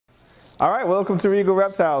All right, welcome to Regal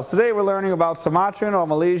Reptiles. Today we're learning about Sumatran or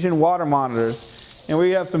Malaysian water monitors. And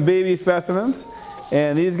we have some baby specimens.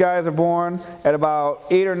 And these guys are born at about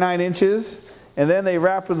 8 or 9 inches. And then they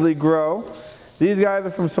rapidly grow. These guys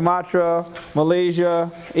are from Sumatra,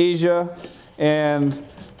 Malaysia, Asia. And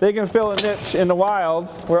they can fill a niche in the wild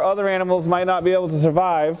where other animals might not be able to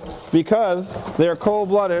survive because they're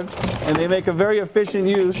cold-blooded and they make a very efficient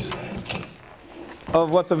use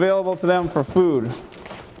of what's available to them for food.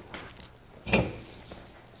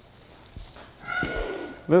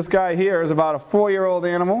 This guy here is about a 4-year-old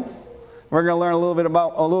animal. We're going to learn a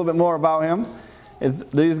little bit more about him.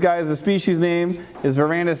 These guys, the species name is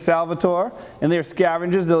Varandus salvator, and they're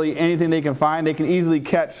scavengers. They'll eat anything they can find. They can easily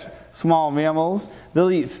catch small mammals. They'll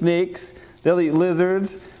eat snakes. They'll eat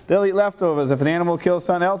lizards. They'll eat leftovers. If an animal kills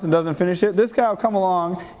something else and doesn't finish it, this guy will come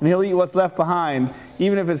along and he'll eat what's left behind,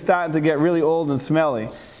 even if it's starting to get really old and smelly.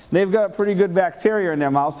 They've got pretty good bacteria in their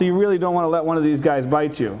mouth, so you really don't want to let one of these guys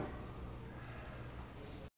bite you.